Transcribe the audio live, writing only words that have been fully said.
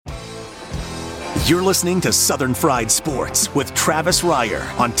You're listening to Southern Fried Sports with Travis Reier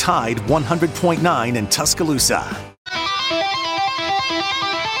on Tide 100.9 in Tuscaloosa.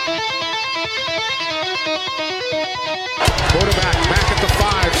 Quarterback back at the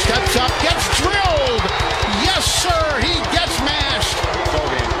 5, steps up, gets drilled. Yes, sir, he gets mashed.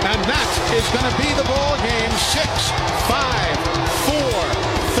 And that is going to be the ball game. 6, 5, 4,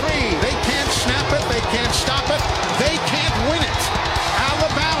 3. They can't snap it. They can't stop it. They can't win it.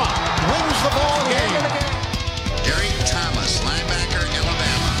 Alabama wins the ball game. Derek Thomas, linebacker,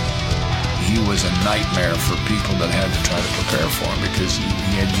 Alabama. He was a nightmare for people that had to try to prepare for him because he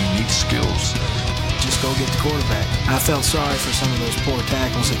had unique skills. Just go get the quarterback. I felt sorry for some of those poor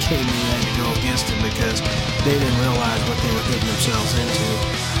tackles that came in and had to go against him because they didn't realize what they were getting themselves into.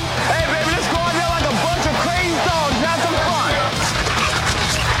 Hey, baby, let's go out there like a bunch of crazy dogs. Have some fun.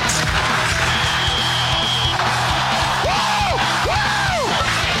 Woo! Woo!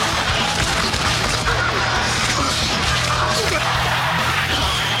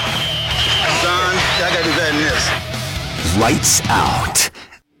 Son, I gotta do better than this. Lights out.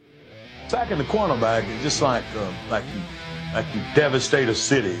 Sacking the cornerback is just like you devastate a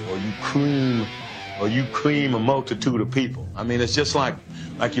city, or you cream a multitude of people. I mean, it's just like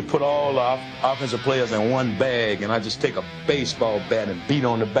you put all the offensive players in one bag, and I just take a baseball bat and beat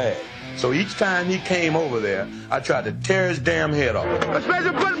on the bag. So each time he came over there, I tried to tear his damn head off. Let's play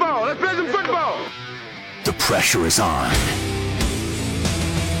some football. Let's play some football. The pressure is on.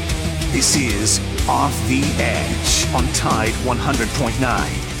 This is Off the Edge on Tide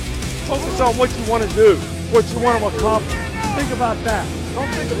 100.9. Focus on what you want to do, what you want to accomplish. Think about that. Don't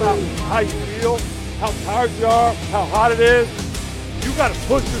think about how you feel, how tired you are, how hot it is. You got to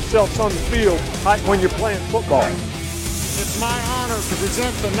push yourself on the field like when you're playing football. It's my honor to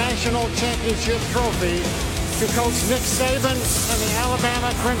present the national championship trophy to Coach Nick Saban and the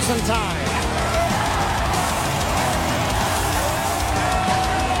Alabama Crimson Tide.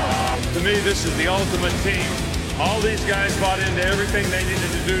 To me, this is the ultimate team. All these guys bought into everything they needed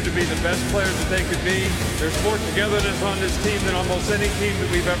to do to be the best players that they could be. There's more togetherness on this team than almost any team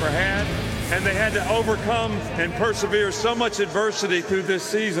that we've ever had. And they had to overcome and persevere so much adversity through this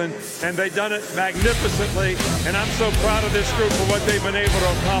season, and they've done it magnificently. And I'm so proud of this group for what they've been able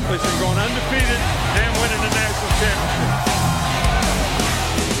to accomplish and going undefeated and winning the national championship.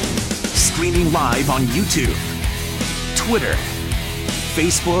 Streaming live on YouTube, Twitter,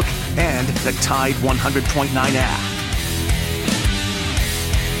 Facebook, and the Tide 100.9 app.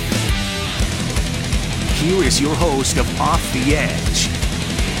 Here is your host of Off the Edge,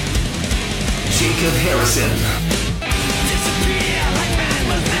 Jacob Harrison.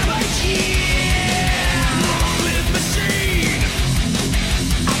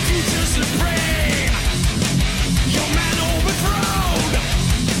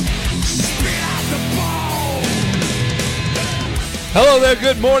 Hello there,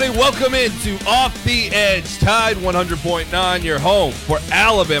 good morning. Welcome into Off the Edge, Tide 100.9, your home for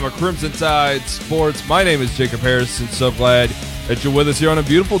Alabama Crimson Tide sports. My name is Jacob Harrison. So glad that you're with us here on a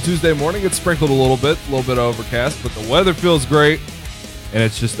beautiful Tuesday morning. It's sprinkled a little bit overcast, but the weather feels great, and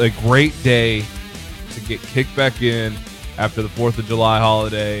it's just a great day to get kicked back in after the 4th of July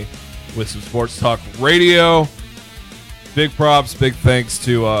holiday with some sports talk radio. Big props, big thanks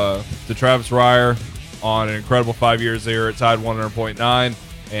to Travis Reier on an incredible 5 years there at Tide 100.9,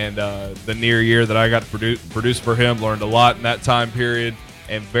 and the near year that I got to produce for him. Learned a lot in that time period,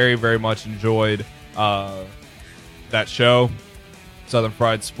 and very, very much enjoyed that show. Southern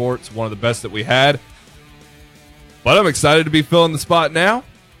Fried Sports, one of the best that we had. But I'm excited to be filling the spot now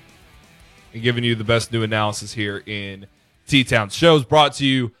and giving you the best new analysis here in T-Town. Shows brought to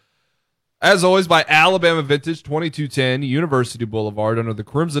you, as always, by Alabama Vintage, 2210 University Boulevard, under the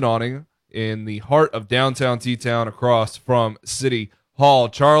Crimson awning in the heart of downtown T-Town, across from City Hall.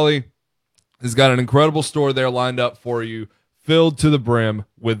 Charlie has got an incredible store there lined up for you, filled to the brim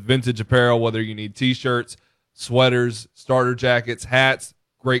with vintage apparel, whether you need T-shirts, sweaters, starter jackets, hats.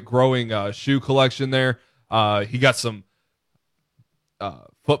 Great growing shoe collection there. He got some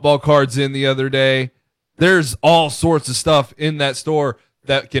football cards in the other day. There's all sorts of stuff in that store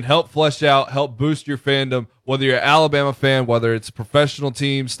that can help flesh out, help boost your fandom, whether you're an Alabama fan, whether it's professional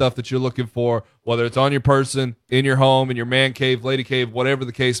team stuff that you're looking for, whether it's on your person, in your home, in your man cave, lady cave, whatever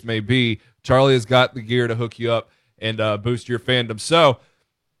the case may be. Charlie has got the gear to hook you up and boost your fandom. So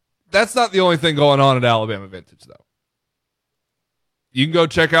that's not the only thing going on at Alabama Vintage, though. You can go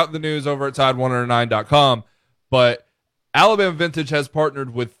check out the news over at Tide109.com, but Alabama Vintage has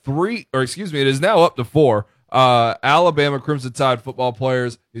partnered with it is now up to 4 Alabama Crimson Tide football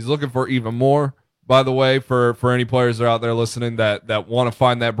players. He's looking for even more. by the way, for any players that are out there listening that want to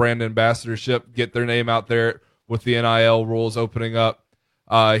find that brand ambassadorship, get their name out there with the NIL rules opening up.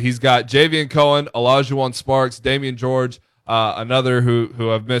 He's got Javian Cohen, Olajuwon Sparks, Damian George, another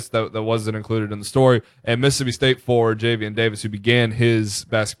who I've missed that wasn't included in the story, and Mississippi State forward Javian Davis, who began his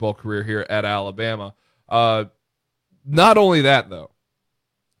basketball career here at Alabama. Not only that, though,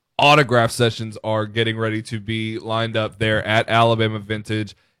 autograph sessions are getting ready to be lined up there at Alabama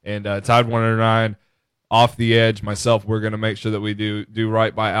Vintage, and Tide 109 off the edge. Myself, we're going to make sure that we do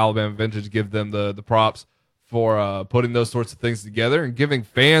right by Alabama Vintage, give them the props for putting those sorts of things together and giving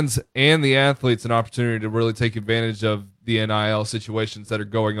fans and the athletes an opportunity to really take advantage of the NIL situations that are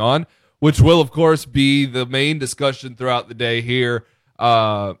going on, which will, of course, be the main discussion throughout the day here.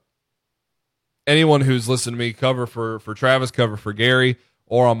 Anyone who's listened to me cover for Travis, cover for Gary,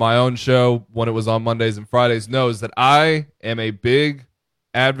 or on my own show when it was on Mondays and Fridays knows that I am a big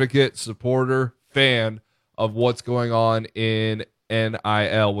advocate, supporter, fan of what's going on in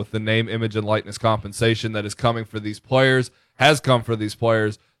NIL with the name, image, and likeness compensation that is coming for these players, has come for these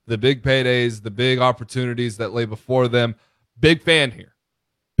players, the big paydays, the big opportunities that lay before them. Big fan here.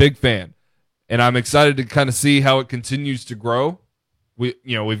 Big fan. And I'm excited to kind of see how it continues to grow.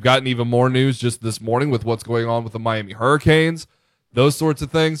 We've gotten even more news just this morning with what's going on with the Miami Hurricanes, those sorts of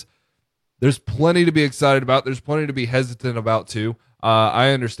things. There's plenty to be excited about. There's plenty to be hesitant about, too. I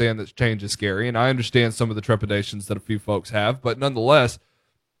understand that change is scary, and I understand some of the trepidations that a few folks have, but nonetheless,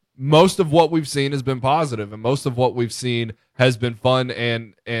 most of what we've seen has been positive, and most of what we've seen has been fun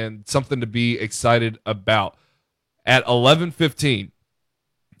and something to be excited about. At 11:15,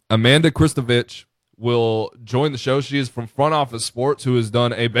 Amanda Kristovich will join the show. She is from Front Office Sports, who has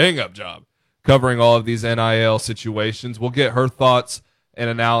done a bang-up job covering all of these NIL situations. We'll get her thoughts and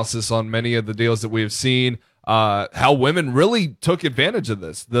analysis on many of the deals that we have seen, how women really took advantage of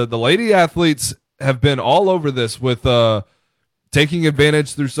this. The lady athletes have been all over this with taking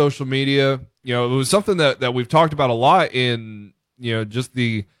advantage through social media. It was something that we've talked about a lot in just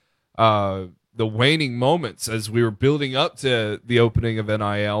the waning moments as we were building up to the opening of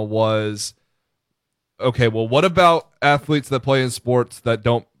NIL was, okay, well, what about athletes that play in sports that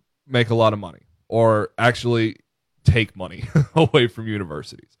don't make a lot of money or actually take money away from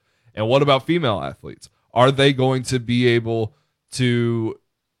universities? And what about female athletes? Are they going to be able to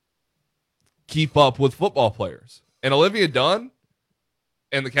keep up with football players? And Olivia Dunn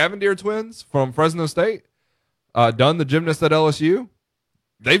and the Cavendier twins from Fresno State, Dunn, the gymnast at LSU,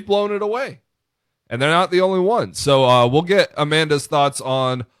 they've blown it away. And they're not the only ones. So we'll get Amanda's thoughts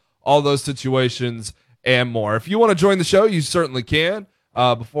on all those situations and more. If you want to join the show, you certainly can.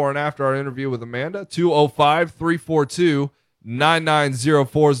 Before and after our interview with Amanda,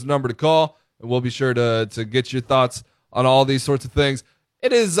 205-342-9904 is the number to call. And we'll be sure to get your thoughts on all these sorts of things.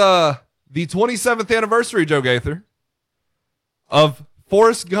 It is the 27th anniversary, Joe Gaither, of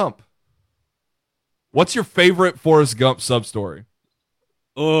Forrest Gump. What's your favorite Forrest Gump sub-story?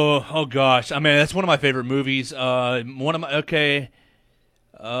 Oh gosh. I mean, that's one of my favorite movies. Just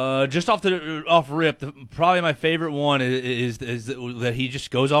off rip, probably my favorite one is that he just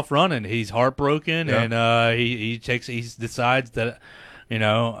goes off running. He's heartbroken, and he decides that,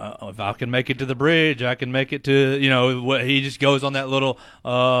 if I can make it to the bridge, I can make it to, he just goes on that little,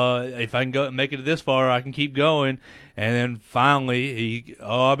 if I can go make it to this far, I can keep going. And then finally,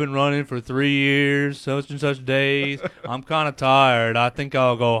 I've been running for 3 years, such and such days. I'm kind of tired. I think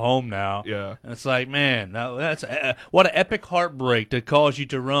I'll go home now. Yeah. And it's like, man, that's what an epic heartbreak to cause you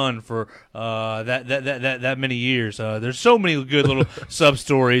to run for that many years. There's so many good little sub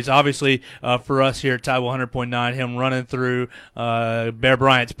stories. Obviously, for us here at Tide 100.9, him running through Bear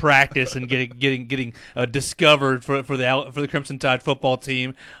Bryant's practice and getting discovered for the Crimson Tide football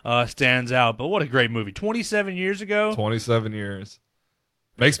team stands out. But what a great movie! 27 years ago. 27 years.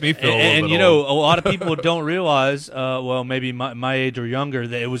 Makes me feel and a little bit old. A lot of people don't realize, well, maybe my age or younger,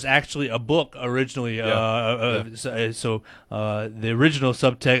 that it was actually a book originally. So the original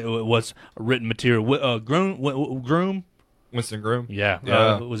subtext was written material. Groom? Winston Groom?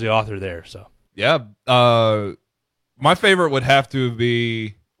 Yeah. Was the author there. So yeah. My favorite would have to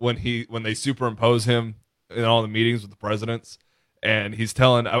be when they superimpose him in all the meetings with the presidents, and he's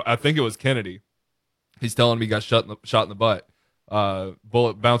telling, I think it was Kennedy, he's telling him he got shot in the butt.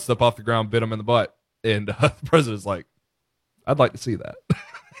 Bullet bounced up off the ground, bit him in the butt. And the president's like, I'd like to see that.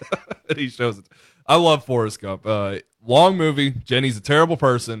 And he shows it. I love Forrest Gump. Long movie. Jenny's a terrible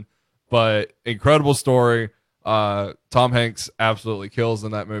person, but incredible story. Tom Hanks absolutely kills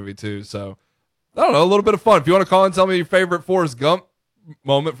in that movie too. So, I don't know, a little bit of fun. If you want to call and tell me your favorite Forrest Gump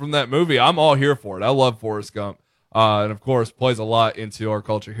moment from that movie, I'm all here for it. I love Forrest Gump. And, of course, plays a lot into our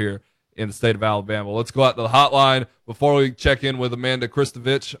culture here in the state of Alabama. Let's go out to the hotline before we check in with Amanda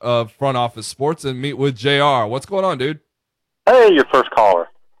Kristovich of Front Office Sports and meet with JR. What's going on, dude? Hey, your first caller.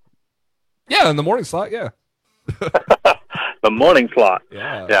 Yeah, in the morning slot, yeah. The morning slot.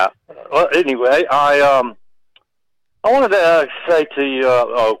 Yeah. Yeah. Well, anyway, I wanted to say to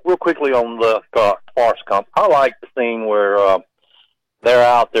you real quickly on the Forrest Gump. I like the scene where they're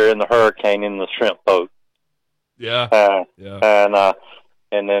out there in the hurricane in the shrimp boat. Yeah.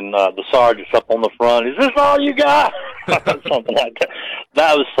 And then the sergeant's up on the front. Is this all you got? Something like that.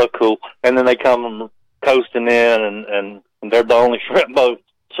 That was so cool. And then they come coasting in, and they're the only shrimp boat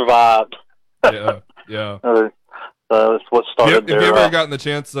survived. Yeah. That's what started Have you ever gotten the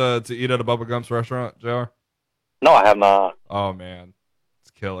chance to eat at a Bubba Gump's restaurant, JR? No, I have not. Oh, man.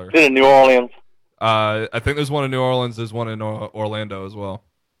 It's killer. Is it in New Orleans? I think there's one in New Orleans. There's one in Orlando as well.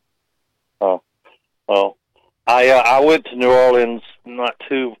 Oh. Well, I went to New Orleans not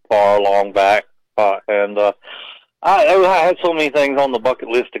too far along back, and I had so many things on the bucket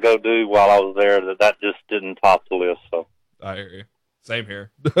list to go do while I was there that just didn't top the list. So I hear you. Same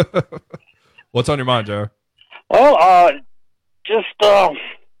here. What's on your mind, JR? Well, just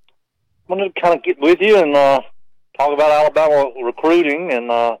wanted to kind of get with you and talk about Alabama recruiting,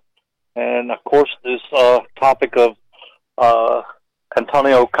 and of course this topic of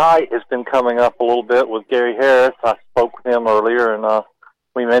Antonio Kite has been coming up a little bit with Gary Harris. I spoke with him earlier, and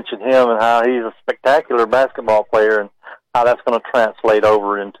we mentioned him and how he's a spectacular basketball player and how that's going to translate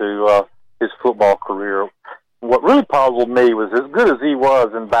over into his football career. What really puzzled me was, as good as he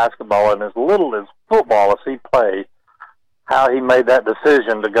was in basketball and as little as football as he played, how he made that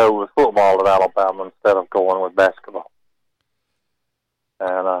decision to go with football at Alabama instead of going with basketball.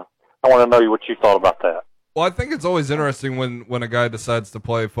 And I want to know what you thought about that. Well, I think it's always interesting when a guy decides to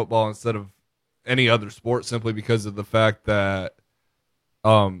play football instead of any other sport, simply because of the fact that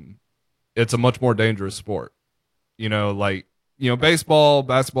it's a much more dangerous sport. Baseball,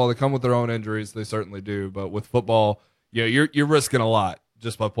 basketball, they come with their own injuries. They certainly do. But with football, you're risking a lot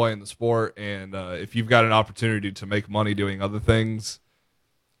just by playing the sport. And if you've got an opportunity to make money doing other things,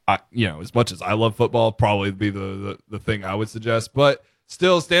 as much as I love football, probably be the thing I would suggest. But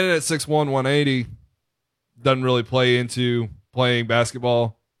still, standing at 6'1", 180 doesn't really play into playing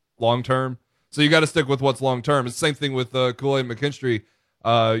basketball long term. So you got to stick with what's long term. It's the same thing with Kool-Aid McKinstry,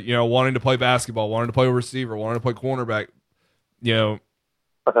 wanting to play basketball, wanting to play receiver, wanting to play cornerback.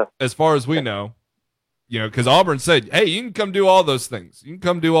 As far as we know, because Auburn said, hey, you can come do all those things. You can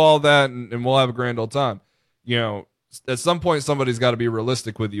come do all that, and we'll have a grand old time. At some point, somebody's got to be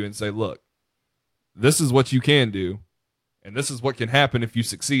realistic with you and say, look, this is what you can do, and this is what can happen if you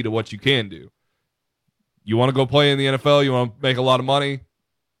succeed at what you can do. You want to go play in the NFL, you want to make a lot of money,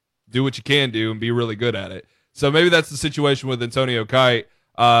 do what you can do and be really good at it. So maybe that's the situation with Antonio Kite.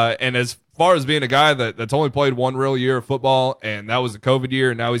 And as far as being a guy that's only played one real year of football, and that was the COVID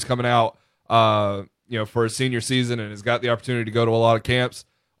year, and now he's coming out, for his senior season and has got the opportunity to go to a lot of camps,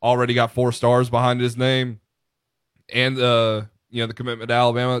 already got 4 stars behind his name, and the commitment to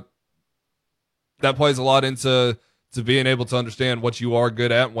Alabama, that plays a lot into being able to understand what you are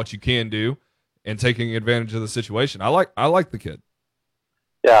good at and what you can do, and taking advantage of the situation. I like the kid.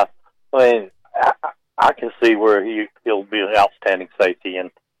 Yeah, I mean, I can see where he'll be an outstanding safety, and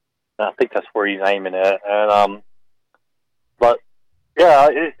I think that's where he's aiming at. And but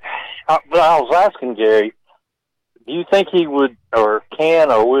I was asking Gary, do you think he would, or can,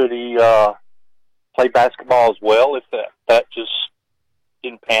 or would he play basketball as well if that just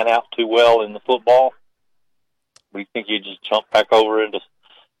didn't pan out too well in the football? Do you think he'd just jump back over into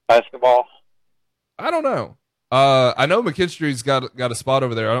basketball? I don't know. I know McKinstry's got a spot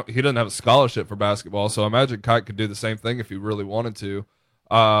over there. He doesn't have a scholarship for basketball, so I imagine Kite could do the same thing if he really wanted to.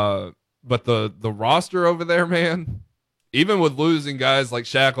 But the roster over there, man, even with losing guys like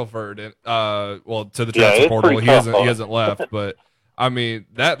Shackelford and to the transfer portal, he hasn't left. But I mean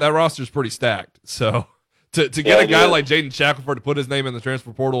that roster's pretty stacked. So to get a guy like Jaden Shackelford to put his name in the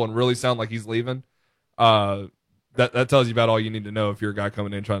transfer portal and really sound like he's leaving, that tells you about all you need to know if you're a guy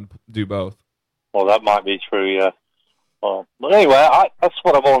coming in trying to do both. Well, that might be true, yeah. But anyway, that's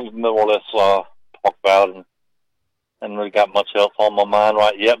what I wanted to more or less talk about, and really got much else on my mind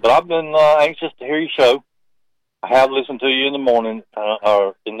right yet. But I've been anxious to hear your show. I have listened to you in the morning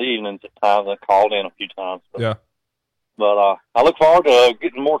or in the evenings at times. I called in a few times. But I look forward to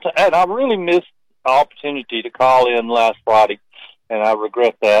getting more time. And I really missed the opportunity to call in last Friday, and I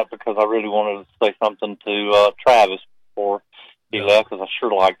regret that because I really wanted to say something to Travis before he left, because I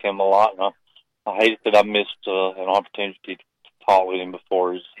sure liked him a lot, and I hated that I missed an opportunity to talk with him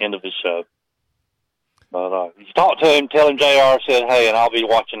before his end of his show. But you talk to him, tell him JR said, hey, and I'll be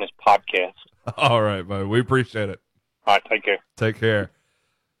watching this podcast. All right, buddy. We appreciate it. All right, take care. Take care.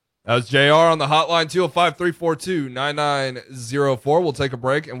 That was JR on the hotline, 205-342-9904. We'll take a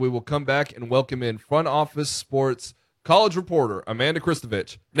break, and we will come back and welcome in front office sports college reporter Amanda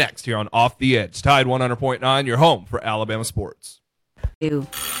Kristovich next here on Off the Edge. Tide 100.9, your home for Alabama sports. Touchdown!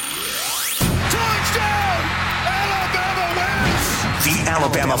 Alabama wins! The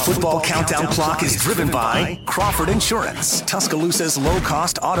Alabama football countdown clock is driven by Crawford Insurance, Tuscaloosa's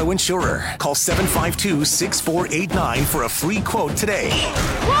low-cost auto insurer. Call 752-6489 for a free quote today.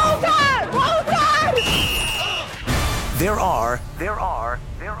 Roll Tide! Roll Tide! There are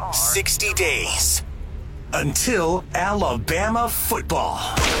 60 days until Alabama football.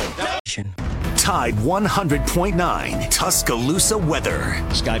 Tide 100.9 Tuscaloosa weather.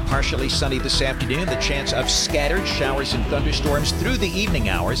 Sky partially sunny this afternoon. The chance of scattered showers and thunderstorms through the evening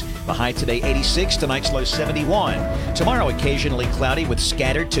hours. The high today 86, tonight's low 71. Tomorrow occasionally cloudy with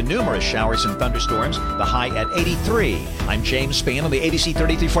scattered to numerous showers and thunderstorms. The high at 83. I'm James Spann on the ABC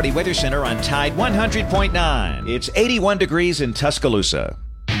 3340 Weather Center on Tide 100.9. It's 81 degrees in Tuscaloosa.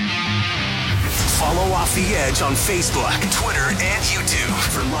 Follow Off the Edge on Facebook, Twitter, and YouTube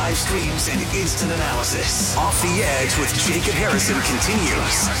for live streams and instant analysis. Off the Edge with Jacob Harrison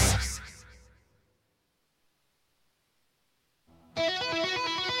continues.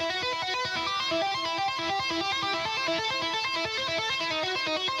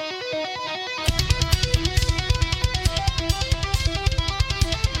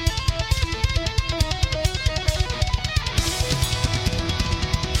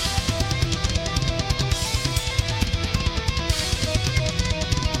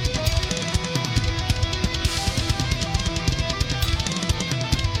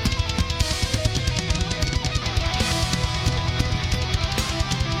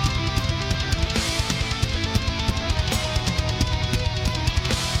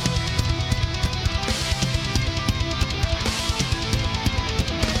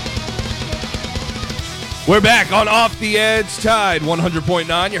 We're back on Off the Edge, Tide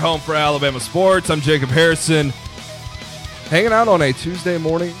 100.9, your home for Alabama sports. I'm Jacob Harrison, hanging out on a Tuesday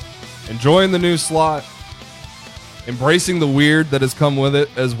morning, enjoying the new slot, embracing the weird that has come with it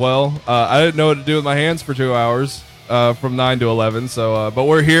as well. I didn't know what to do with my hands for 2 hours from 9 to 11, but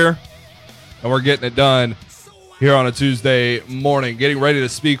we're here, and we're getting it done here on a Tuesday morning, getting ready to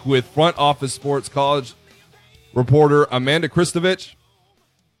speak with front office sports college reporter Amanda Kristovich.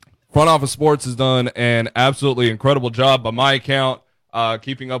 Front Office Sports has done an absolutely incredible job by my account,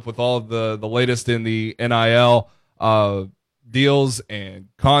 keeping up with all of the latest in the NIL deals and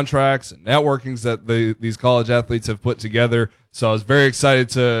contracts and networkings that these college athletes have put together. So I was very excited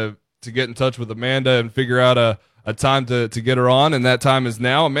to get in touch with Amanda and figure out a time to get her on, and that time is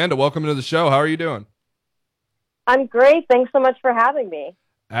now. Amanda, welcome to the show. How are you doing? I'm great. Thanks so much for having me.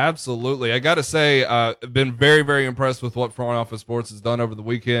 Absolutely. I got to say, I've been very, very impressed with what Front Office Sports has done over the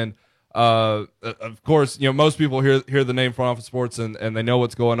weekend. Of course, most people hear the name Front Office Sports and they know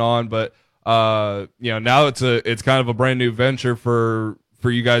what's going on, but now it's kind of a brand new venture for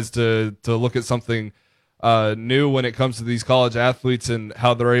you guys to look at something new when it comes to these college athletes and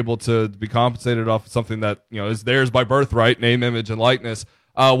how they're able to be compensated off of something that is theirs by birthright, name, image, and likeness.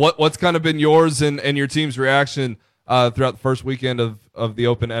 What's kind of been yours and your team's reaction throughout the first weekend of the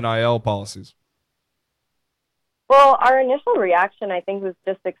open NIL policies? Well, our initial reaction, I think, was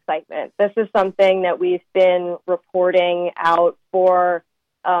just excitement. This is something that we've been reporting out for,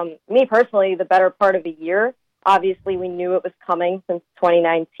 me personally, the better part of a year. Obviously, we knew it was coming since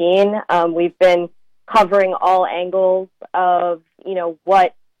 2019. We've been covering all angles of,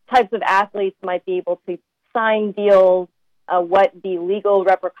 what types of athletes might be able to sign deals, what the legal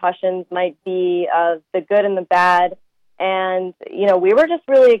repercussions might be, the good and the bad. And, we were just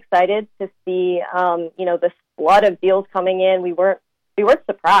really excited to see, this flood of deals coming in. We weren't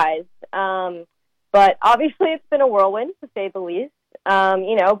surprised. But obviously it's been a whirlwind, to say the least.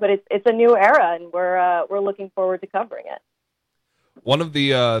 But it's a new era, and we're looking forward to covering it. One of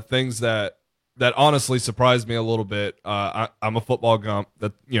the things that honestly surprised me a little bit, I'm a football gump,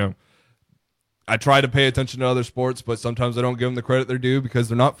 that, I try to pay attention to other sports, but sometimes I don't give them the credit they're due because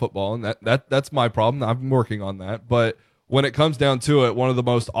they're not football, and that's my problem. I'm working on that. But when it comes down to it, one of the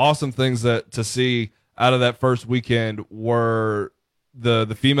most awesome things to see out of that first weekend were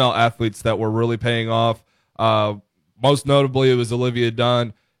the female athletes that were really paying off. Most notably, it was Olivia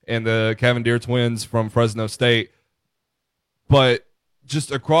Dunn and the Cavendier twins from Fresno State. But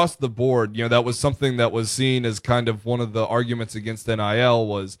just across the board, that was something that was seen as kind of one of the arguments against NIL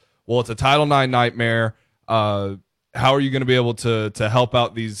was, well, it's a Title IX nightmare. How are you going to be able to help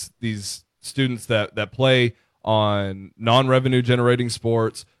out these students that play on non-revenue generating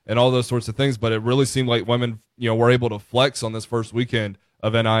sports and all those sorts of things, but it really seemed like women, were able to flex on this first weekend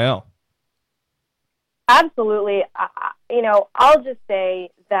of NIL. Absolutely. I'll just say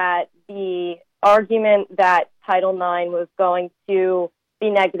that the argument that Title IX was going to be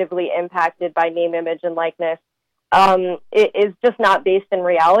negatively impacted by name, image, and likeness it is just not based in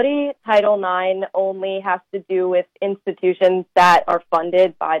reality. Title IX only has to do with institutions that are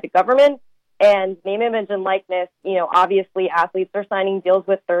funded by the government. And name, image, and likeness, obviously athletes are signing deals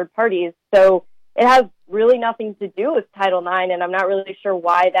with third parties. So it has really nothing to do with Title IX, and I'm not really sure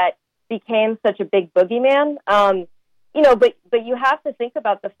why that became such a big boogeyman. But you have to think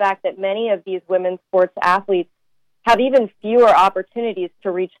about the fact that many of these women's sports athletes have even fewer opportunities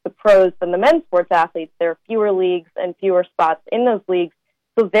to reach the pros than the men's sports athletes. There are fewer leagues and fewer spots in those leagues.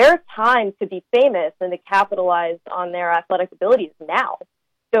 So their time to be famous and to capitalize on their athletic abilities now.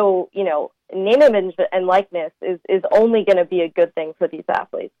 So, name, image, and likeness is only going to be a good thing for these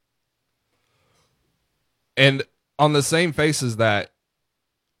athletes. And on the same face as that,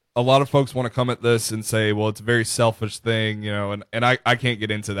 a lot of folks want to come at this and say, well, it's a very selfish thing, and I can't get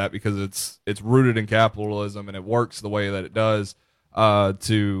into that because it's rooted in capitalism and it works the way that it does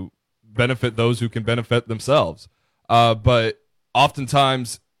to benefit those who can benefit themselves. But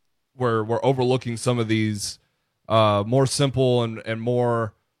oftentimes we're overlooking some of these more simple and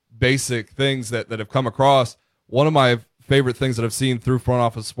more basic things that have come across. One of my favorite things that I've seen through Front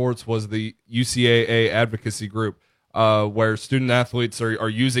Office Sports was the UCAA advocacy group, where student athletes are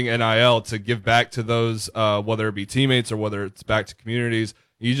using NIL to give back to those, whether it be teammates or whether it's back to communities.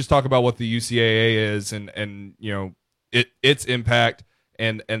 You just talk about what the UCAA is and its impact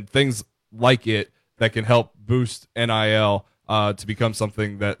and things like it that can help boost NIL to become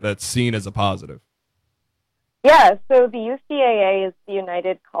something that's seen as a positive. Yeah, so the UCAA is the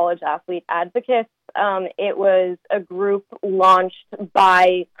United College Athlete Advocates. It was a group launched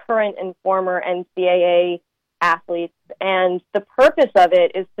by current and former NCAA athletes, and the purpose of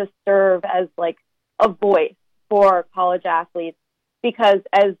it is to serve as like a voice for college athletes because,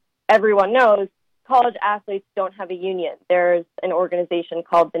 as everyone knows, college athletes don't have a union. There's an organization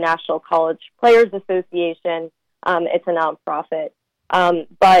called the National College Players Association. It's a nonprofit.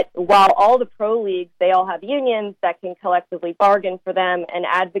 But while all the pro leagues, they all have unions that can collectively bargain for them and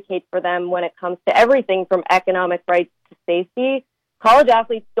advocate for them when it comes to everything from economic rights to safety, college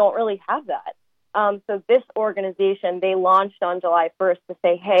athletes don't really have that. So this organization, they launched on July 1st to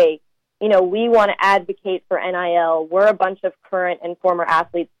say, hey, we want to advocate for NIL. We're a bunch of current and former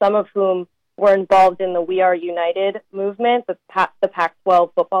athletes, some of whom were involved in the We Are United movement. The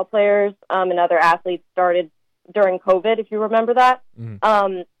Pac-12 football players and other athletes started during COVID, if you remember that.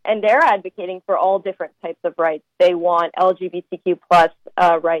 Mm-hmm. And they're advocating for all different types of rights. They want LGBTQ plus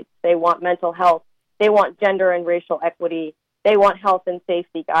rights. They want mental health. They want gender and racial equity. They want health and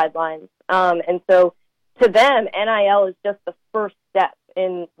safety guidelines. And so to them, NIL is just the first step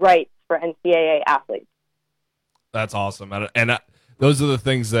in rights for NCAA athletes. That's awesome. And those are the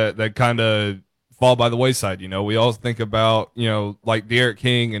things that kind of fall by the wayside. We all think about, like D'Eriq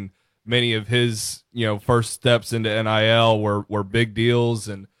King and many of his, first steps into NIL were big deals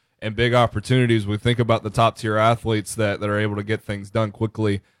and big opportunities. We think about the top tier athletes that are able to get things done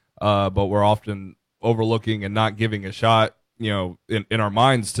quickly, but we're often overlooking and not giving a shot, in our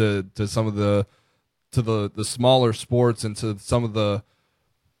minds to some of the smaller sports and to some of the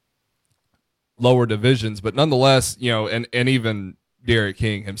lower divisions. But nonetheless, and even D'Eriq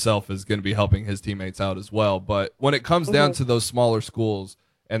King himself is going to be helping his teammates out as well. But when it comes down to those smaller schools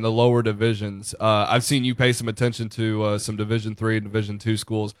and the lower divisions, I've seen you pay some attention to some Division III and Division II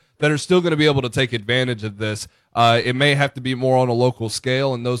schools that are still going to be able to take advantage of this. It may have to be more on a local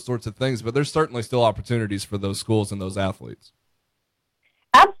scale and those sorts of things, but there's certainly still opportunities for those schools and those athletes.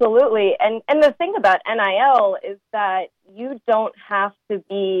 Absolutely. And the thing about NIL is that you don't have to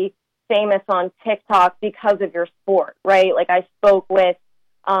be famous on TikTok because of your sport, right? Like I spoke with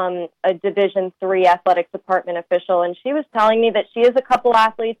a Division III athletic department official, and she was telling me that she has a couple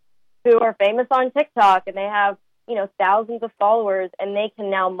athletes who are famous on TikTok and they have, thousands of followers, and they can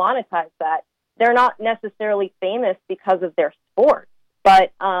now monetize that. They're not necessarily famous because of their sport,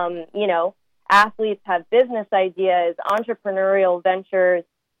 but, athletes have business ideas, entrepreneurial ventures,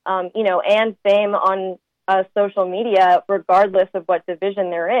 and fame on social media, regardless of what division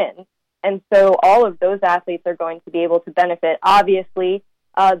they're in. And so all of those athletes are going to be able to benefit. Obviously,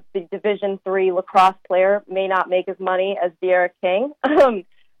 the Division III lacrosse player may not make as money as D'Eriq King,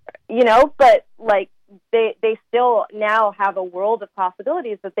 but like they still now have a world of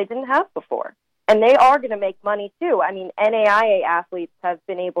possibilities that they didn't have before. And they are going to make money too. I mean, NAIA athletes have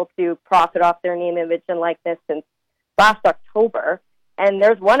been able to profit off their name, image, and likeness since last October. And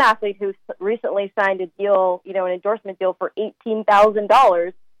there's one athlete who recently signed a deal, an endorsement deal for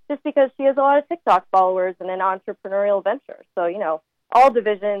 $18,000 just because she has a lot of TikTok followers and an entrepreneurial venture. So, all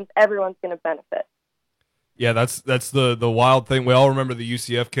divisions, everyone's going to benefit. Yeah, that's the wild thing. We all remember the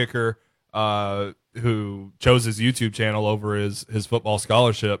UCF kicker who chose his YouTube channel over his football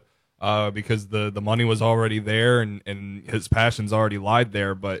scholarship because the money was already there and his passions already lied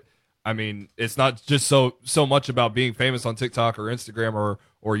there. But I mean, it's not just so much about being famous on TikTok or Instagram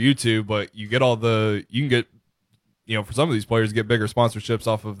or YouTube, but you can get for some of these players get bigger sponsorships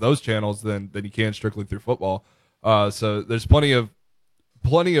off of those channels than you can strictly through football. So there's plenty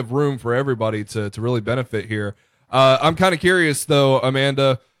of room for everybody to really benefit here. I'm kind of curious though,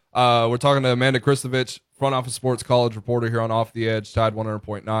 Amanda. We're talking to Amanda Kristovich, front office sports college reporter here on Off the Edge, Tide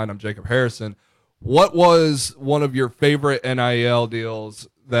 100.9. I'm Jacob Harrison. What was one of your favorite NIL deals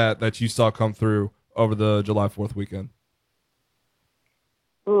that you saw come through over the July 4th weekend?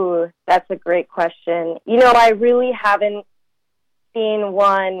 Ooh, that's a great question. I really haven't seen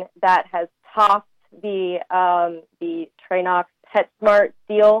one that has topped the Trey Knox PetSmart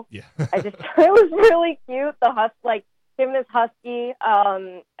deal. Yeah. I just thought it was really cute. Him and his husky.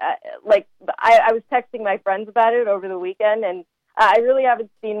 I was texting my friends about it over the weekend, and I really haven't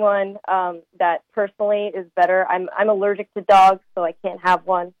seen one that personally is better. I'm allergic to dogs, so I can't have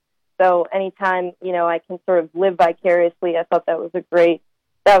one. So anytime I can sort of live vicariously, I thought that was a great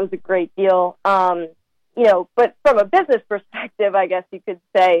deal. But from a business perspective, I guess you could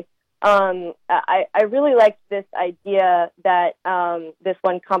say, I really liked this idea that this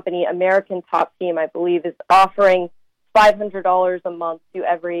one company, American Top Team, I believe, is offering $500 a month to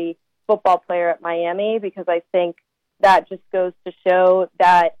every football player at Miami, because I think that just goes to show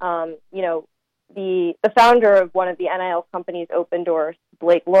that, the founder of one of the NIL companies, Open Doors,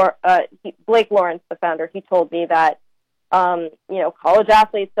 Blake Lawrence, the founder, he told me that, college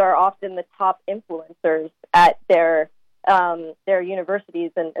athletes are often the top influencers at their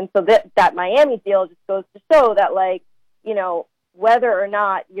universities. And so that Miami deal just goes to show that, whether or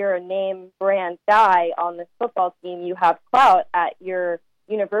not you're a name brand guy on this football team, you have clout at your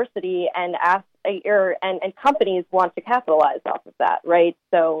university, and and companies want to capitalize off of that, right?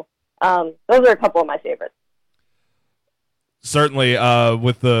 So those are a couple of my favorites. Certainly,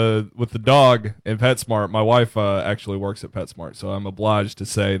 with the dog in PetSmart, my wife actually works at PetSmart, so I'm obliged to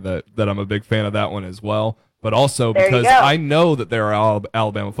say that I'm a big fan of that one as well. But also because I know that there are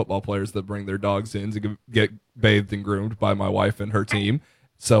Alabama football players that bring their dogs in to get bathed and groomed by my wife and her team.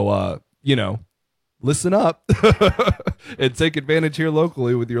 So, listen up and take advantage here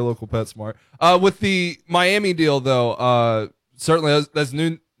locally with your local PetSmart. With the Miami deal, though, certainly that's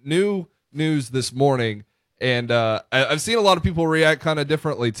new news this morning. And I've seen a lot of people react kind of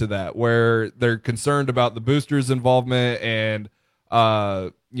differently to that, where they're concerned about the boosters' involvement and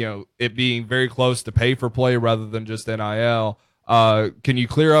it being very close to pay for play rather than just NIL. Can you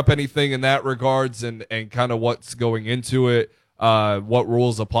clear up anything in that regards and kind of what's going into it? What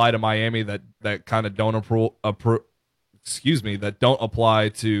rules apply to Miami that kind of don't that don't apply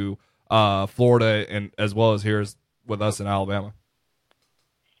to Florida and as well as here with us in Alabama?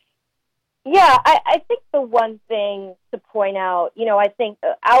 Yeah, I think the one thing to point out, I think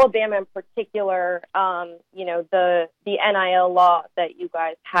Alabama in particular, the NIL law that you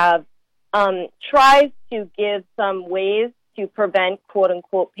guys have tries to give some ways to prevent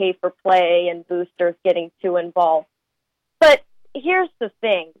quote-unquote pay-for-play and boosters getting too involved. But here's the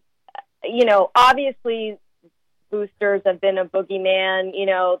thing, obviously boosters have been a boogeyman,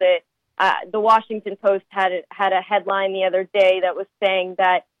 that the Washington Post had a headline the other day that was saying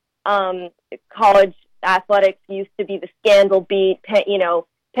that college athletics used to be the scandal beat,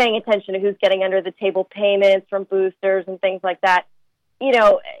 paying attention to who's getting under the table payments from boosters and things like that,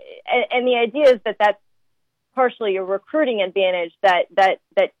 and the idea is that that's partially a recruiting advantage that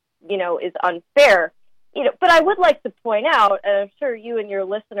is unfair, but I would like to point out, and I'm sure you and your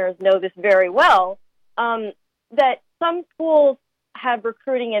listeners know this very well, that some schools have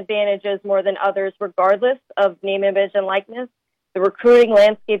recruiting advantages more than others regardless of name, image, and likeness. The recruiting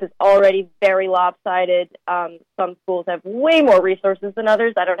landscape is already very lopsided. Some schools have way more resources than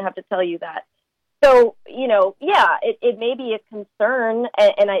others. I don't have to tell you that. So, it may be a concern,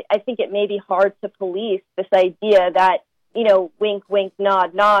 and I think it may be hard to police this idea that, wink, wink,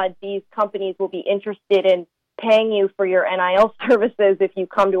 nod, nod, these companies will be interested in paying you for your NIL services if you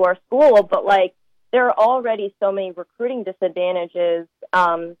come to our school. But, there are already so many recruiting disadvantages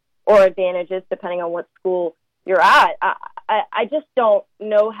or advantages, depending on what school you're at. I just don't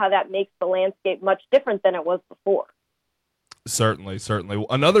know how that makes the landscape much different than it was before. Certainly.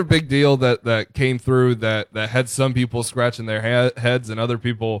 Another big deal that came through that had some people scratching their heads and other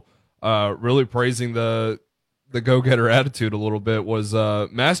people really praising the go-getter attitude a little bit was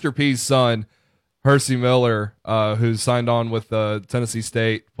Master P's son, Hersey Miller, who signed on with Tennessee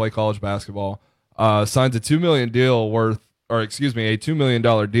State to play college basketball, signs a $2 million deal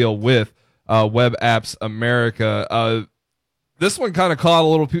deal with Web Apps America. This one kind of caught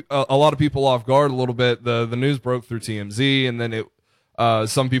a lot of people off guard a little bit. The news broke through TMZ, and then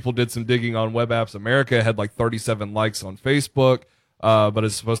some people did some digging on Web Apps America. It had like 37 likes on Facebook, but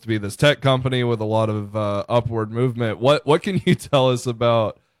it's supposed to be this tech company with a lot of upward movement. What can you tell us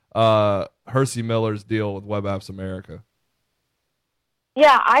about Hersey Miller's deal with Web Apps America?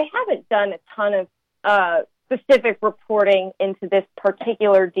 Yeah, I haven't done a ton of specific reporting into this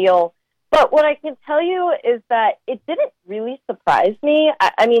particular deal. But what I can tell you is that it didn't really surprise me.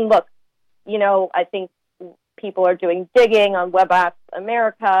 I mean, look, I think people are doing digging on Web Apps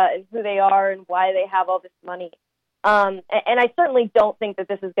America and who they are and why they have all this money. And I certainly don't think that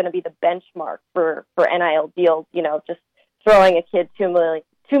this is going to be the benchmark for NIL deals, just throwing a kid $2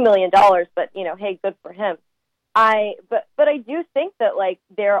 million, but, hey, good for him. But I do think that,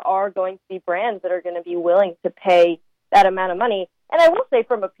 there are going to be brands that are going to be willing to pay that amount of money. And I will say,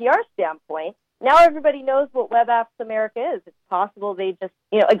 from a PR standpoint, now everybody knows what Web Apps America is. It's possible they just,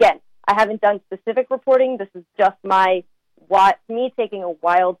 again, I haven't done specific reporting. This is just me taking a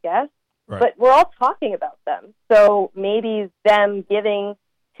wild guess. Right. But we're all talking about them. So maybe them giving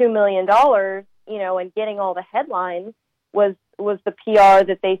 $2 million, and getting all the headlines was the PR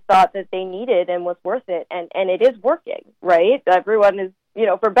that they thought that they needed and was worth it. And it is working, right? Everyone is,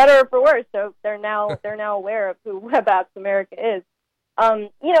 for better or for worse. So they're now aware of who Web Apps America is.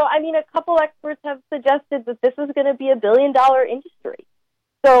 A couple experts have suggested that this is going to be $1 billion industry.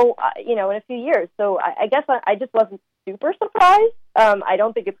 So, in a few years. So I guess I just wasn't super surprised. I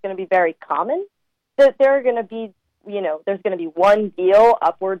don't think it's going to be very common that there are going to be, there's going to be one deal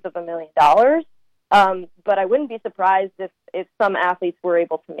upwards of $1 million. But I wouldn't be surprised if some athletes were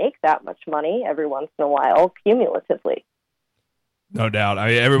able to make that much money every once in a while, cumulatively. No doubt. I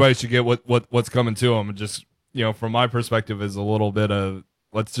mean, everybody should get what's coming to them. Just, from my perspective, is a little bit of,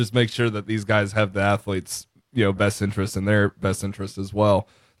 let's just make sure that these guys have the athletes, best interest in their best interest as well.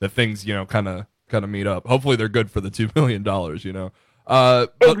 That things, kind of meet up. Hopefully they're good for the $2 million,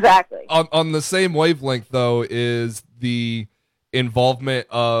 Exactly. On the same wavelength, though, is the involvement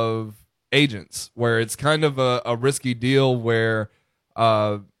of agents, where it's kind of a risky deal where,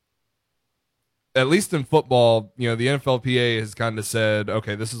 at least in football, the NFLPA has kind of said,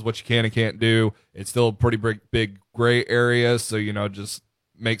 okay, this is what you can and can't do. It's still a pretty big gray area, so, just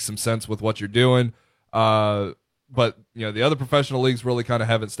make some sense with what you're doing. But, the other professional leagues really kind of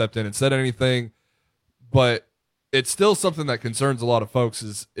haven't stepped in and said anything. But it's still something that concerns a lot of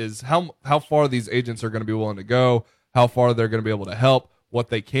folks is how far these agents are going to be willing to go, how far they're going to be able to help, what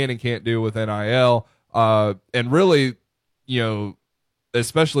they can and can't do with NIL. And really,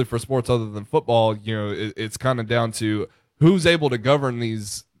 especially for sports other than football, it's kind of down to who's able to govern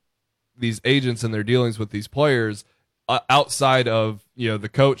these agents and their dealings with these players outside of, the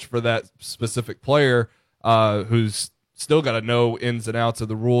coach for that specific player, who's still got to know ins and outs of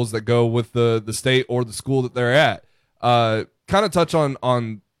the rules that go with the state or the school that they're at. Kind of touch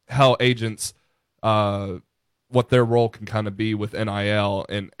on how agents, what their role can kind of be with NIL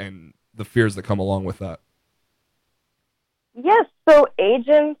and the fears that come along with that. Yes, so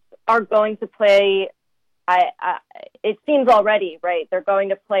agents are going to play, it seems already, right? They're going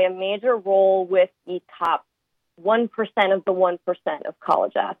to play a major role with the top 1% of the 1% of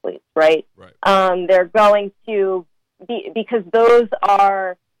college athletes, right? They're going to be, because those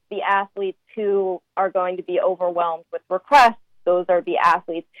are the athletes who are going to be overwhelmed with requests. Those are the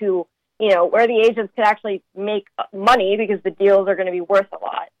athletes who, where the agents could actually make money because the deals are going to be worth a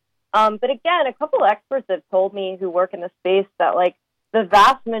lot. But again, a couple of experts have told me who work in the space that the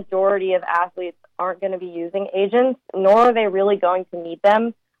vast majority of athletes aren't going to be using agents, nor are they really going to need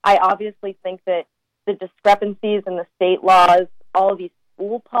them. I obviously think that the discrepancies in the state laws, all of these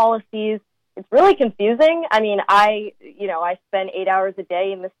school policies, it's really confusing. I mean, I spend 8 hours a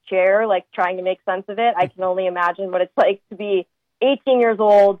day in this chair, trying to make sense of it. I can only imagine what it's like to be 18 years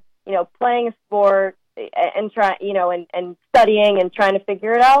old, playing a sport and and studying and trying to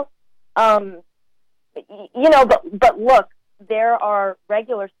figure it out. But look, there are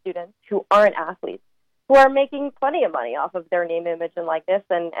regular students who aren't athletes who are making plenty of money off of their name, image, and likeness,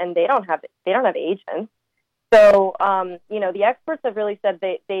 and they don't have agents. So, the experts have really said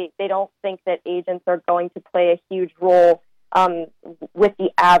they don't think that agents are going to play a huge role with the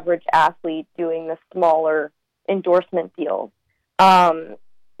average athlete doing the smaller endorsement deals.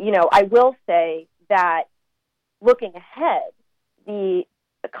 I will say that looking ahead, the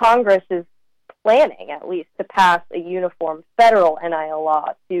Congress is planning, at least, to pass a uniform federal NIL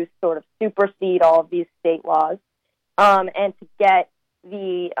law to sort of supersede all of these state laws, and to get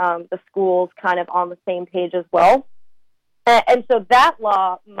the schools kind of on the same page as well. And so that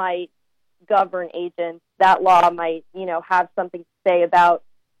law might govern agents. That law might, have something to say about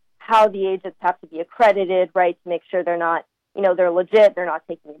how the agents have to be accredited, right, to make sure they're not, they're legit, they're not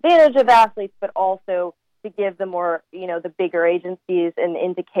taking advantage of athletes, but also to give the more, the bigger agencies an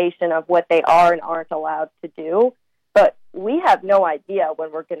indication of what they are and aren't allowed to do. But we have no idea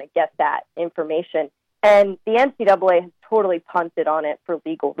when we're going to get that information. And the NCAA has totally punted on it for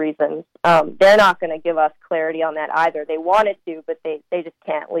legal reasons. They're not going to give us clarity on that either. They wanted to, but they just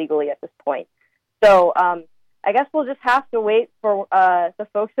can't legally at this point. So I guess we'll just have to wait for the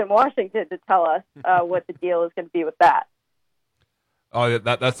folks in Washington to tell us what the deal is going to be with that. Oh, yeah,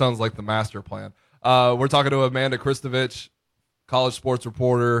 that sounds like the master plan. We're talking to Amanda Kristovich, college sports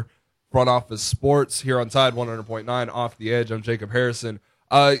reporter, Front Office Sports, here on Tide 100.9 Off the Edge. I'm Jacob Harrison.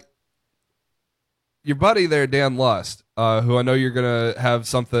 Your buddy there, Dan Lust, who I know you're going to have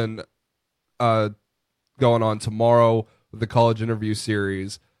something going on tomorrow with the college interview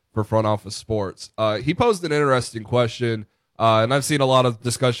series for Front Office Sports. He posed an interesting question, and I've seen a lot of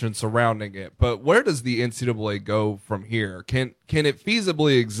discussion surrounding it. But where does the NCAA go from here? Can it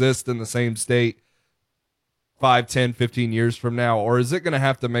feasibly exist in the same state 5, 10, 15 years from now, or is it going to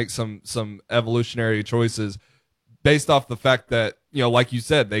have to make some evolutionary choices based off the fact that, like you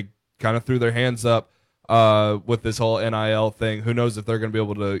said, they kind of threw their hands up with this whole NIL thing? Who knows if they're going to be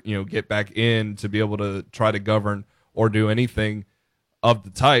able to, get back in to be able to try to govern or do anything of the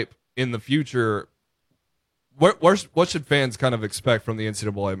type in the future. What should fans kind of expect from the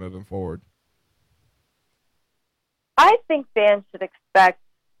NCAA moving forward? I think fans should expect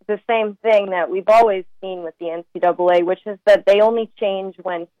the same thing that we've always seen with the NCAA, which is that they only change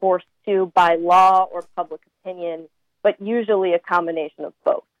when forced to by law or public opinion, but usually a combination of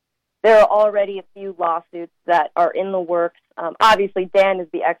both. There are already a few lawsuits that are in the works. Obviously, Dan is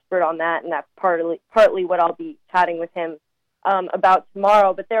the expert on that, and that's partly what I'll be chatting with him about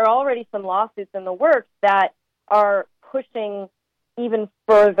tomorrow. But there are already some lawsuits in the works that are pushing even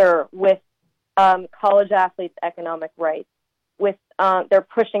further with college athletes' economic rights. They're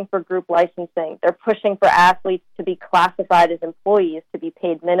pushing for group licensing. They're pushing for athletes to be classified as employees, to be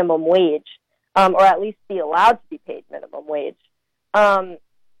paid minimum wage, or at least be allowed to be paid minimum wage.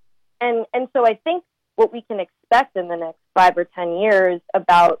 And so I think what we can expect in the next 5 or 10 years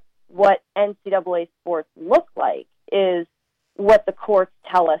about what NCAA sports look like is what the courts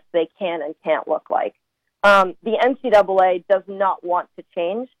tell us they can and can't look like. The NCAA does not want to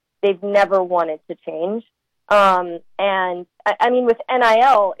change. They've never wanted to change. And I mean, with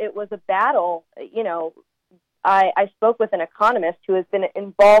NIL, it was a battle. I spoke with an economist who has been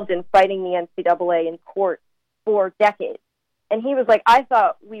involved in fighting the NCAA in court for decades. And he was like, I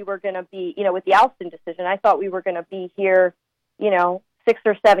thought we were going to be, with the Alston decision, I thought we were going to be here, 6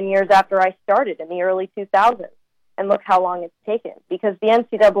 or 7 years after I started in the early 2000s. And look how long it's taken. Because the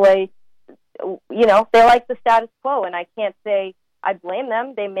NCAA, they like the status quo. And I can't say I blame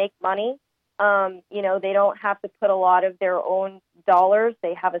them. They make money. They don't have to put a lot of their own dollars.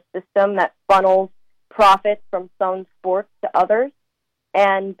 They have a system that funnels profits from some sports to others.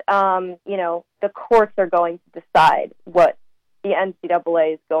 And, the courts are going to decide what the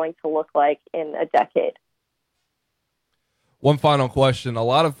NCAA is going to look like in a decade. One final question. A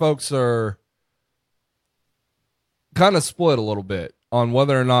lot of folks are kind of split a little bit on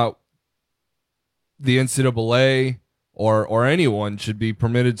whether or not the NCAA or anyone should be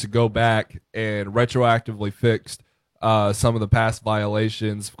permitted to go back and retroactively fix some of the past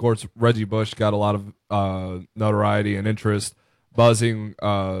violations. Of course, Reggie Bush got a lot of notoriety and interest buzzing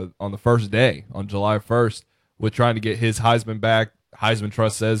on the first day, on July 1st, with trying to get his Heisman back. Heisman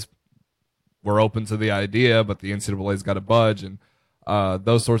Trust says we're open to the idea, but the NCAA's got to budge, and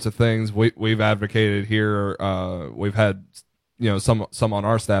those sorts of things. We've advocated here. We've had some on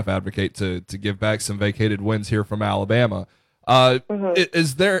our staff advocate to give back some vacated wins here from Alabama.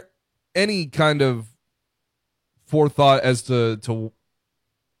 Is there any kind of forethought as to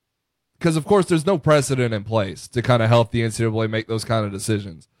because of course there's no precedent in place to kind of help the NCAA make those kind of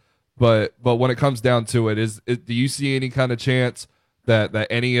decisions, but when it comes down to it, do you see any kind of chance that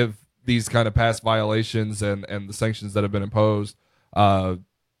any of these kind of past violations and the sanctions that have been imposed,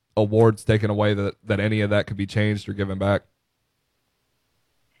 awards taken away, that any of that could be changed or given back?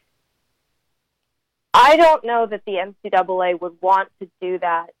 I don't know that the NCAA would want to do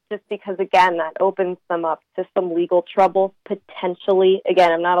that just because, again, that opens them up to some legal trouble, potentially.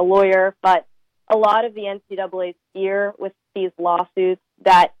 Again, I'm not a lawyer, but a lot of the NCAA's fear with these lawsuits,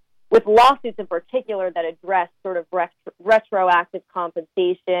 with lawsuits in particular that address sort of retroactive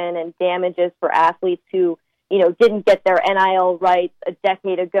compensation and damages for athletes who, didn't get their NIL rights a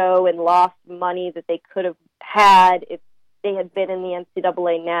decade ago and lost money that they could have had if they had been in the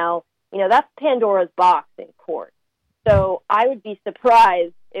NCAA now. That's Pandora's box in court. So I would be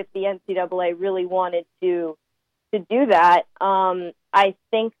surprised if the NCAA really wanted to do that. I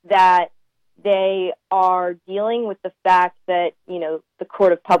think that they are dealing with the fact that, the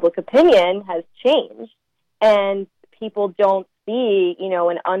court of public opinion has changed and people don't see,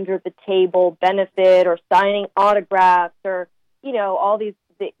 an under-the-table benefit or signing autographs or, all these,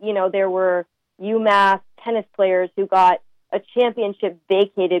 there were UMass tennis players who got a championship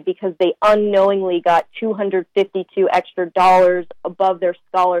vacated because they unknowingly got $252 extra above their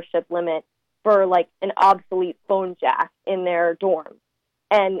scholarship limit for like an obsolete phone jack in their dorm.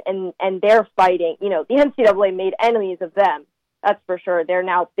 And they're fighting, the NCAA made enemies of them. That's for sure. They're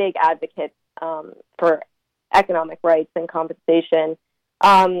now big advocates for economic rights and compensation.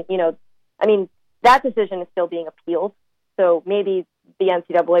 That decision is still being appealed. So maybe the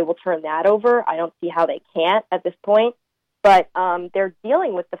NCAA will turn that over. I don't see how they can't at this point. But they're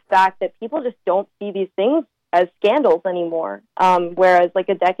dealing with the fact that people just don't see these things as scandals anymore. Whereas like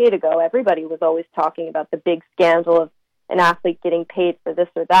a decade ago, everybody was always talking about the big scandal of an athlete getting paid for this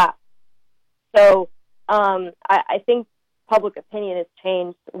or that. So I think public opinion has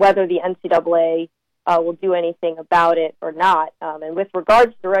changed, whether the NCAA will do anything about it or not. And with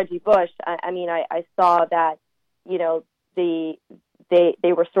regards to Reggie Bush, I saw that, they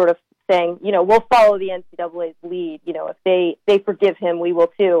were sort of saying, we'll follow the NCAA's lead. If they forgive him, we will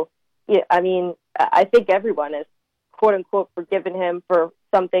too. I think everyone has, quote unquote, forgiven him for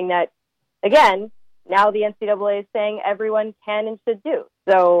something that, again, now the NCAA is saying everyone can and should do.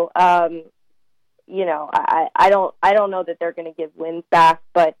 So, I don't know that they're going to give wins back,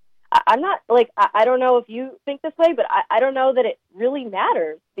 but I'm not I don't know if you think this way, but I don't know that it really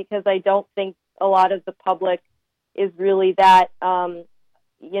matters because I don't think a lot of the public is really that,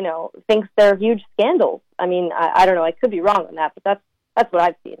 thinks they're huge scandals. I don't know. I could be wrong on that, but that's what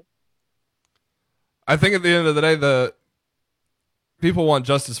I've seen. I think at the end of the day, the people want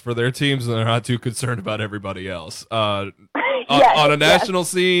justice for their teams and they're not too concerned about everybody else. On a national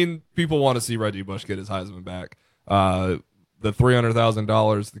scene, people want to see Reggie Bush get his Heisman back. The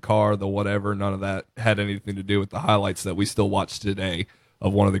 $300,000, the car, the whatever, none of that had anything to do with the highlights that we still watch today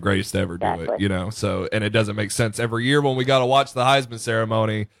of one of the greatest to ever do it, So, and it doesn't make sense every year when we got to watch the Heisman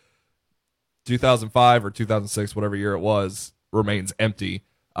ceremony, 2005 or 2006, whatever year it was, remains empty.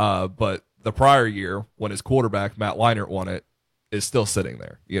 But the prior year, when his quarterback, Matt Leinart, won it, is still sitting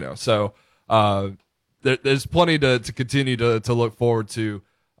there, So there's plenty to continue to look forward to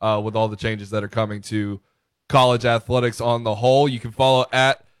with all the changes that are coming to college athletics on the whole. You can follow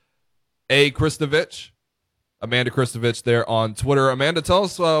at Kristovich, Amanda Kristovich there on Twitter. Amanda, tell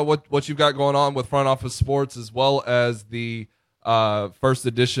us what you've got going on with Front Office Sports as well as the first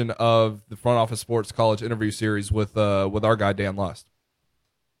edition of the Front Office Sports College Interview Series with our guy Dan Lust.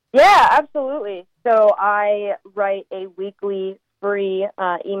 Yeah, absolutely. So I write a weekly free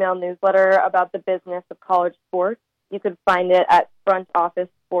email newsletter about the business of college sports. You can find it at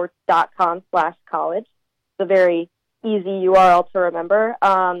frontofficesports.com/college. It's a very easy URL to remember.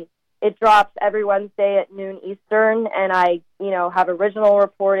 It drops every Wednesday at noon Eastern, and I, have original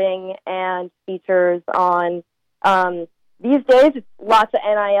reporting and features on, these days, it's lots of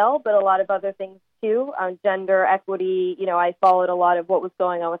NIL, but a lot of other things too, gender equity. I followed a lot of what was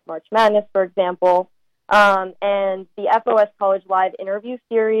going on with March Madness, for example. And the FOS College Live interview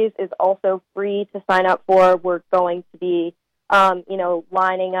series is also free to sign up for. We're going to be,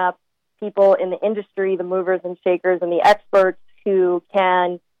 lining up people in the industry, the movers and shakers and the experts who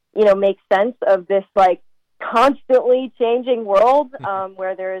can, make sense of this constantly changing world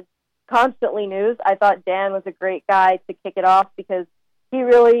where there's constantly news. I thought Dan was a great guy to kick it off because he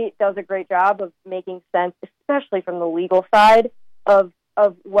really does a great job of making sense, especially from the legal side of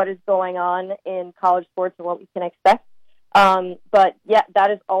what is going on in college sports and what we can expect. But yeah, that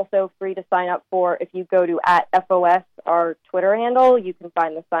is also free to sign up for. If you go to @FOS, our Twitter handle, you can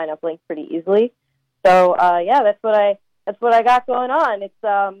find the sign up link pretty easily. So that's what I got going on. It's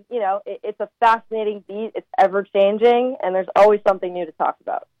it's a fascinating beat. It's ever changing, and there's always something new to talk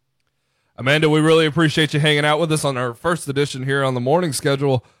about. Amanda, we really appreciate you hanging out with us on our first edition here on the morning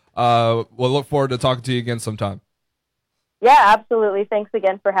schedule. We'll look forward to talking to you again sometime. Yeah, absolutely. Thanks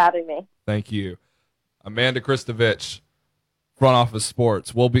again for having me. Thank you. Amanda Kristovich, Front Office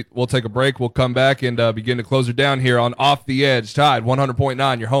Sports. We'll take a break. We'll come back and begin to close her down here on Off the Edge. Tide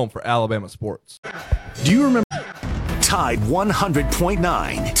 100.9, your home for Alabama sports. Do you remember Tide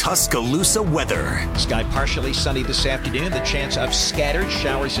 100.9 Tuscaloosa weather? Sky partially sunny this afternoon. The chance of scattered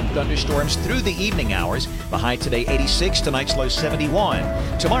showers and thunderstorms through the evening hours. The high today 86, tonight's low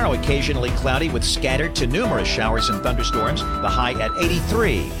 71. Tomorrow occasionally cloudy with scattered to numerous showers and thunderstorms. The high at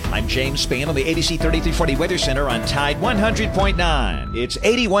 83. I'm James Spain on the ADC 3340 Weather Center on Tide 100.9. It's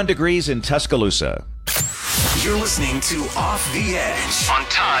 81 degrees in Tuscaloosa. You're listening to Off the Edge on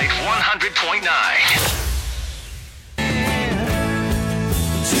Tide 100.9.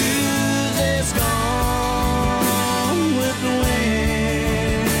 Tuesday's gone with the wind.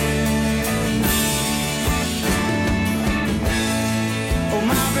 Oh,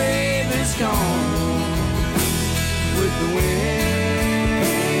 my baby's gone with the wind.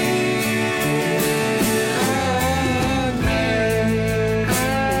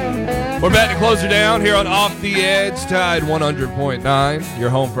 We're back to close her down here on Off the Edge, Tide 100.9, your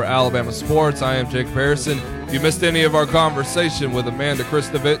home for Alabama sports. I am Jacob Harrison. If you missed any of our conversation with Amanda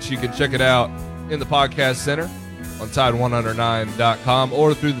Kristovich, you can check it out in the podcast center on Tide109.com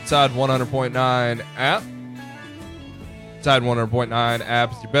or through the Tide 100.9 app. Tide 100.9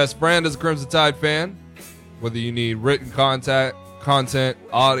 app is your best friend as a Crimson Tide fan. Whether you need written content,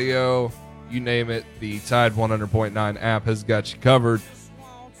 audio, you name it, the Tide 100.9 app has got you covered.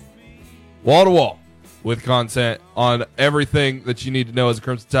 Wall to wall with content on everything that you need to know as a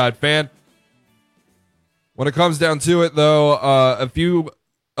Crimson Tide fan. When it comes down to it, though, a few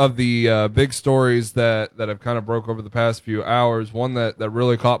of the big stories that have kind of broke over the past few hours, one that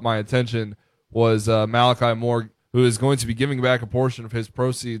really caught my attention was Malachi Moore, who is going to be giving back a portion of his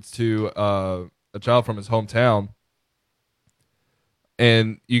proceeds to a child from his hometown.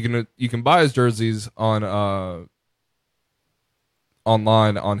 And you can buy his jerseys on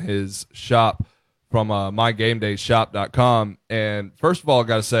online on his shop from mygameDayShop.com. And first of all, I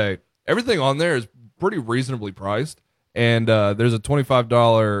got to say, everything on there is pretty reasonably priced, and there's a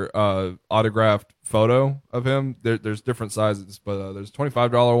 $25 autographed photo of him. There's different sizes, but there's a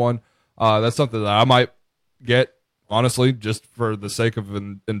 $25 one. That's something that I might get, honestly, just for the sake of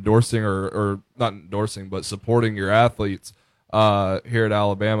endorsing or not endorsing, but supporting your athletes here at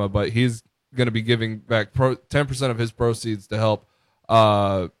Alabama. But he's going to be giving back 10% of his proceeds to help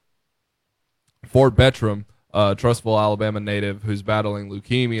Ford Bettram, Trussville, Alabama native who's battling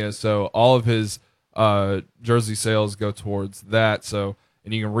leukemia. So all of his jersey sales go towards that. So,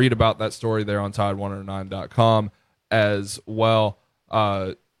 and you can read about that story there on Tide109.com as well.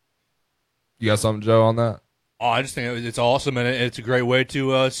 You got something, Joe, on that? Oh, I just think it's awesome, and it's a great way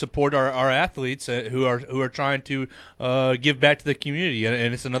to support our athletes who are trying to give back to the community,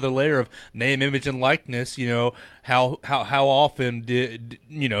 and it's another layer of name, image, and likeness. You know, how often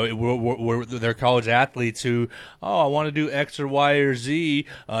were there college athletes who, I want to do X or Y or Z?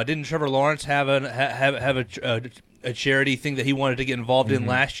 Didn't Trevor Lawrence have a charity thing that he wanted to get involved in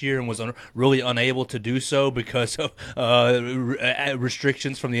last year and was really unable to do so because of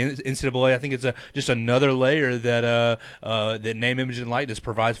restrictions from the NCAA? I think it's just another layer that that name, image, and likeness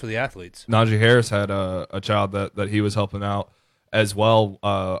provides for the athletes. Najee Harris had a child that he was helping out as well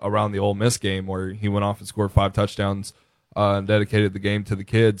around the Ole Miss game, where he went off and scored 5 touchdowns and dedicated the game to the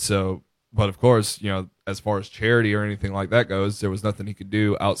kids. So, but of course, as far as charity or anything like that goes, there was nothing he could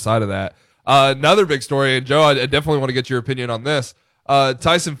do outside of that. Another big story, and Joe, I definitely want to get your opinion on this.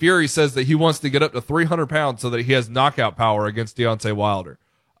 Tyson Fury says that he wants to get up to 300 pounds so that he has knockout power against Deontay Wilder.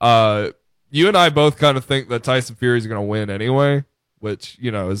 You and I both kind of think that Tyson Fury is going to win anyway, which,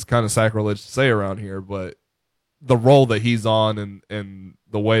 is kind of sacrilege to say around here, but the role that he's on and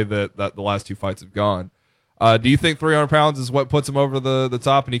the way that the last 2 fights have gone. Do you think 300 pounds is what puts him over the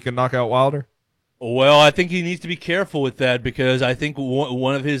top and he can knock out Wilder? Well, I think he needs to be careful with that because I think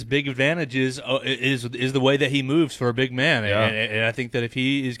one of his big advantages is the way that he moves for a big man. Yeah. And I think that if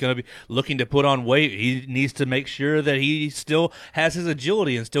he is going to be looking to put on weight, he needs to make sure that he still has his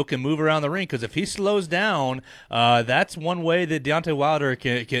agility and still can move around the ring. Because if he slows down, that's one way that Deontay Wilder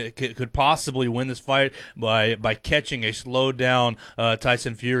could possibly win this fight by catching a slowed down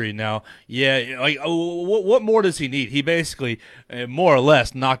Tyson Fury. Now, what more does he need? He basically more or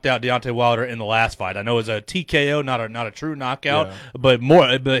less knocked out Deontay Wilder in the last fight. I know it was a TKO, not a true knockout, but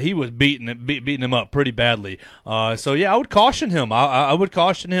he was beating him up pretty badly. So I would caution him. I would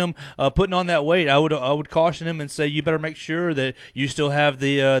caution him putting on that weight. I would caution him and say you better make sure that you still have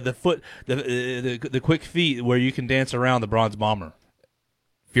the quick feet where you can dance around the Bronze Bomber.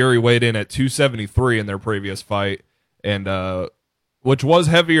 Fury weighed in at 273 in their previous fight, and which was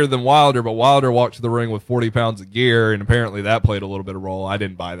heavier than Wilder, but Wilder walked to the ring with 40 pounds of gear, and apparently that played a little bit of role. I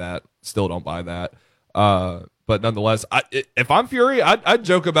didn't buy that. Still don't buy that. But nonetheless, if I'm Fury, I'd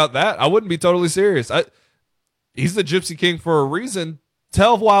joke about that. I wouldn't be totally serious. He's the Gypsy King for a reason.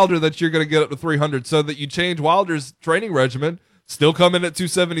 Tell Wilder that you're going to get up to 300 so that you change Wilder's training regimen. Still come in at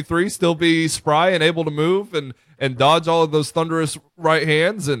 273, still be spry and able to move and dodge all of those thunderous right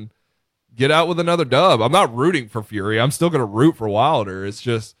hands and get out with another dub. I'm not rooting for Fury. I'm still going to root for Wilder. It's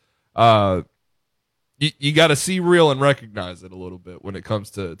just you got to see real and recognize it a little bit when it comes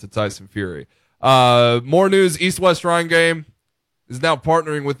to Tyson Fury. More news, East-West Shrine Game is now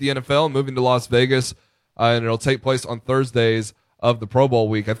partnering with the NFL, moving to Las Vegas, and it'll take place on Thursdays of the Pro Bowl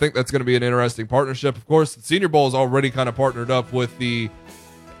week. I think that's going to be an interesting partnership. Of course, the Senior Bowl is already kind of partnered up with the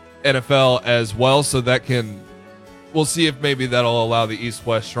NFL as well, so that we'll see if maybe that'll allow the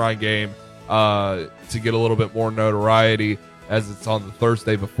East-West Shrine Game to get a little bit more notoriety as it's on the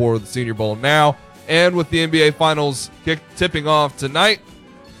Thursday before the Senior Bowl now. And with the NBA Finals tipping off tonight,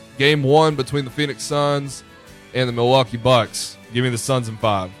 Game 1 between the Phoenix Suns and the Milwaukee Bucks. Give me the Suns in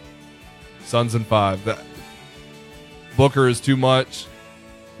 5. Suns in 5. Booker is too much.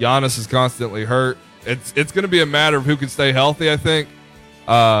 Giannis is constantly hurt. It's going to be a matter of who can stay healthy, I think.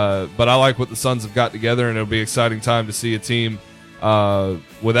 But I like what the Suns have got together, and it'll be an exciting time to see a team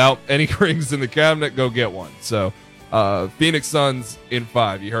without any rings in the cabinet go get one. So Phoenix Suns in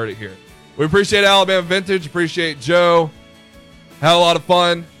 5. You heard it here. We appreciate Alabama Vintage. Appreciate Joe. Had a lot of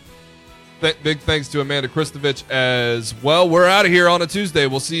fun. Big thanks to Amanda Kristovich as well. We're out of here on a Tuesday.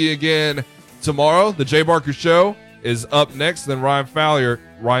 We'll see you again tomorrow. The Jay Barker Show is up next. Then Ryan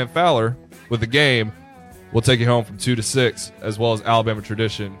Fowler with the game. We'll take you home from 2 to 6, as well as Alabama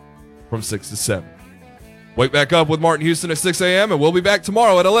Tradition from 6 to 7. Wake back up with Martin Houston at 6 a.m., and we'll be back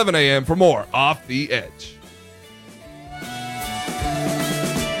tomorrow at 11 a.m. for more Off the Edge.